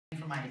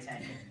my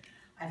attention.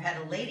 I've had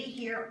a lady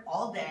here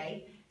all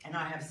day, and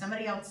I have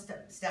somebody else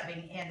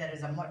stepping in that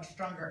is a much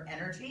stronger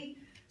energy.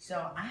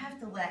 So I have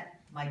to let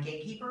my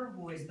gatekeeper,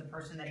 who is the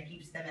person that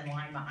keeps them in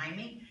line behind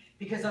me,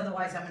 because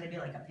otherwise I'm going to be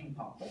like a ping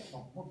pong,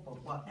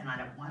 and I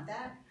don't want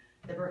that.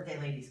 The birthday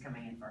lady's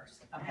coming in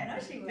first. Okay. I know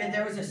she will. But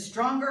there was a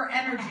stronger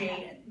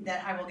energy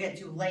that I will get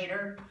to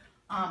later.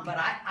 But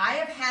I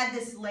have had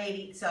this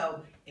lady,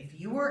 so if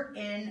you were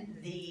in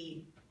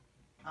the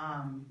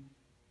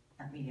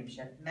not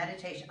mediumship,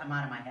 meditation, I'm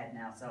out of my head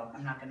now, so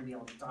I'm not going to be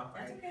able to talk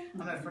right. Okay.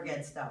 I'm going to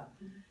forget stuff.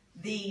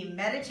 The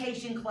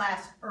meditation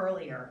class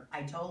earlier,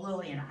 I told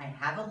Lillian, I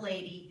have a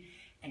lady,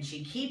 and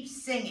she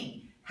keeps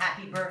singing,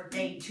 happy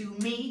birthday to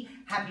me,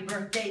 happy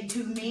birthday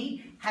to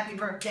me, happy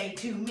birthday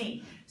to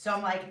me. So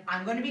I'm like,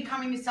 I'm going to be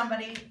coming to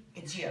somebody,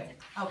 it's you.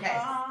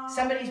 Okay,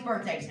 somebody's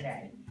birthday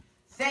today.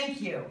 Thank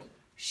you.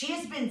 She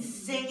has been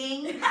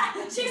singing.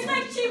 She's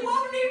like, she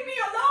won't leave me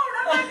alone.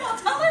 I'm like, well,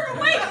 tell her to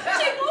wait.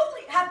 She won't leave.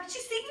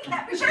 She's singing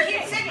happy birthday.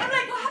 Keeps singing. I'm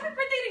like, well, happy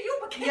birthday to you,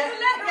 but can you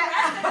let her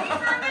rest at me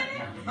for a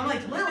minute? I'm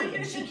like,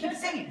 Lillian, she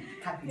keeps singing,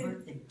 happy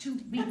birthday to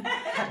me,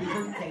 happy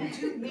birthday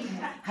to me,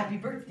 happy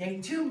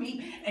birthday to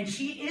me. And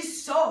she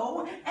is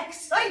so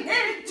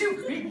excited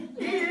to be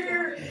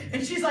here.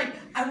 And she's like,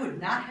 I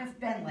would not have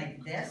been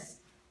like this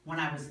when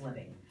I was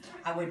living.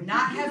 I would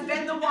not have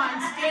been the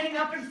one standing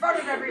up in front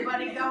of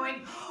everybody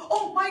going,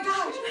 oh my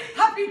gosh,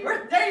 happy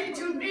birthday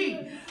to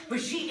me.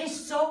 But she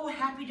is so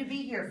happy to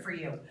be here for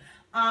you.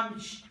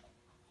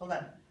 Hold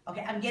on.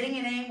 Okay, I'm getting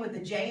a name with the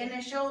J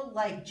initial,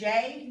 like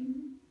J.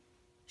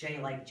 J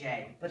like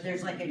J. But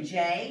there's like a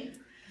J.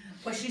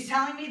 But she's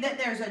telling me that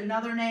there's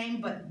another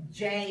name, but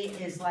J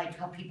is like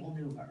how people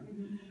knew her.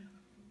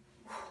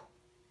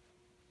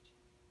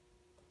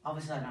 All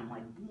of a sudden, I'm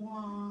like,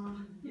 wah.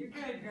 You're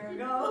good, girl.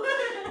 Go.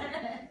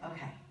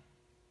 Okay.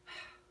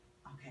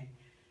 Okay.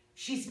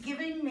 She's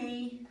giving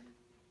me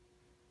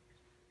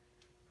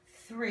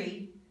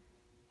 3.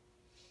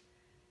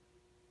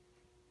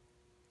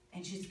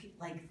 And she's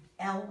like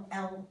L,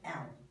 L,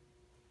 L.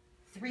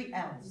 3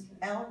 L's.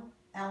 L,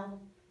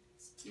 L.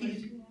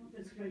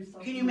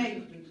 Can you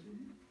make,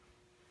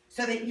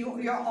 so that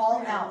you're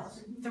all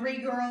L's. 3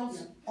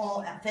 girls,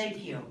 all L.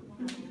 Thank you.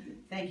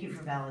 Thank you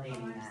for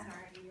validating that.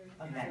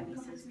 Okay.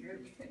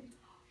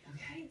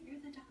 Okay, you're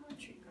the Dollar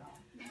Tree girl.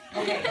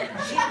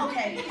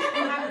 Okay.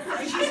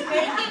 She's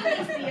making me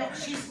feel,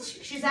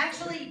 she's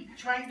actually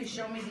trying to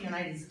show me the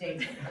United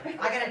States.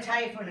 I gotta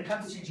tell you, when it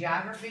comes to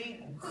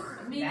geography,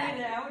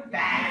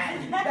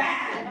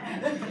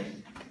 bad.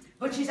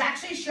 But she's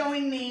actually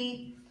showing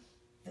me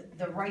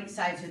the right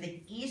side, so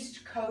the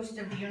east coast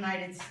of the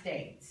United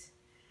States.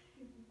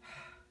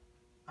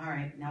 All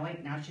right, now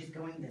wait, now she's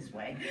going this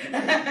way.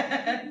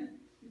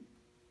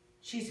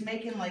 She's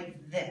making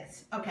like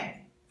this.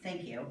 Okay,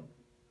 thank you.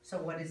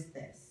 So what is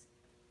this?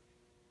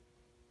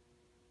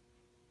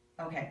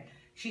 Okay,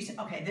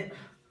 okay,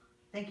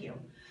 thank you.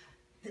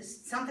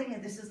 This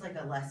is like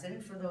a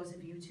lesson for those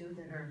of you too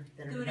that are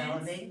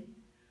developing.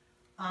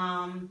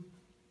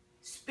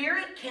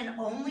 Spirit can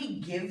only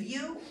give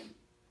you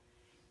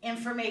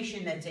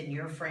information that's in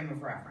your frame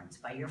of reference.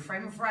 By your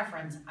frame of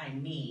reference, I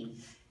mean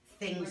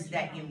things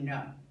that you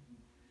know.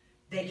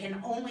 They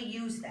can only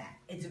use that.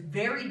 It's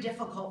very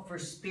difficult for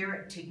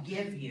Spirit to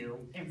give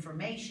you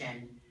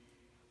information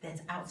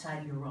that's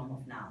outside your realm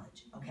of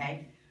knowledge,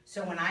 okay?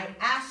 So when I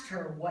asked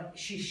her what,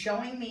 she's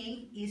showing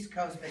me East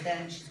Coast, but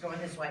then she's going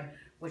this way,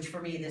 which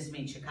for me, this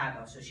means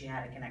Chicago. So she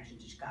had a connection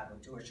to Chicago,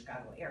 to her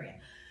Chicago area.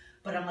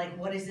 But I'm like,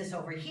 what is this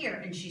over here?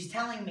 And she's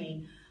telling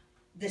me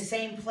the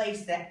same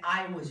place that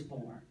I was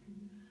born.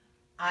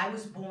 I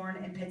was born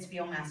in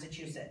Pittsfield,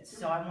 Massachusetts.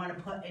 So I want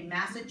to put a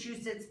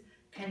Massachusetts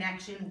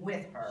connection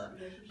with her.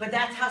 But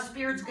that's how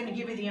Spirit's going to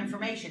give you the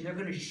information. They're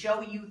going to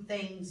show you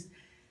things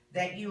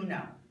that you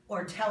know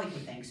or tell you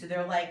things. So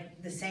they're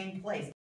like the same place.